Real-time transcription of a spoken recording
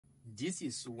This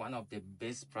is one of the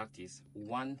best practice,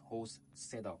 one hose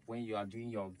setup when you are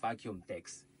doing your vacuum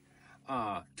tests.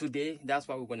 Today, that's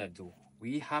what we're gonna do.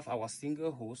 We have our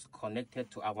single hose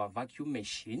connected to our vacuum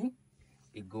machine.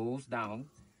 It goes down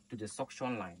to the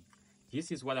suction line.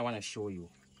 This is what I want to show you.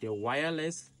 The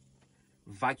wireless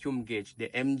vacuum gauge, the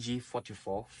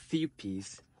MG44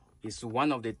 3-piece, is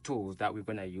one of the tools that we're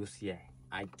gonna use here.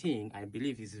 I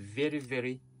believe it's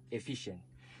very efficient.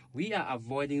 We are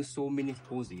avoiding so many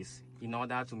hoses in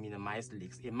order to minimize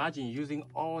leaks. Imagine using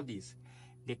all this.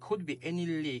 There could be any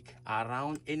leak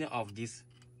around any of this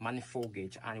manifold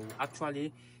gauge, and it will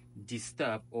actually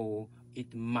disturb, or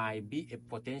it might be a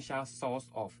potential source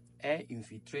of air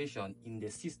infiltration in the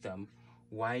system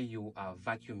while you are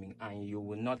vacuuming, and you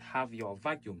will not have your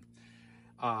vacuum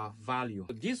value.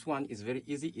 This one is very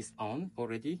easy. It's on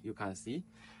already, you can see.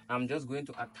 I'm just going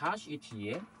to attach it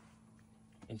here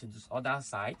into this other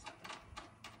side.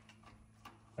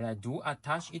 When I do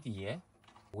attach it here,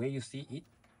 where you see it,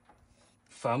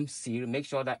 firm seal, make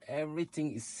sure that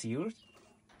everything is sealed.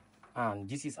 And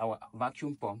this is our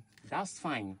vacuum pump. That's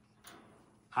fine.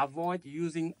 Avoid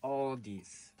using all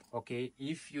this, okay?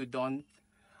 If you don't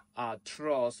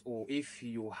trust, or if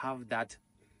you have that,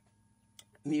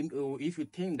 or if you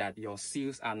think that your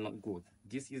seals are not good,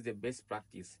 this is the best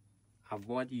practice.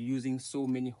 Avoid using so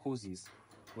many hoses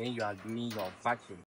when you are doing your vacuum.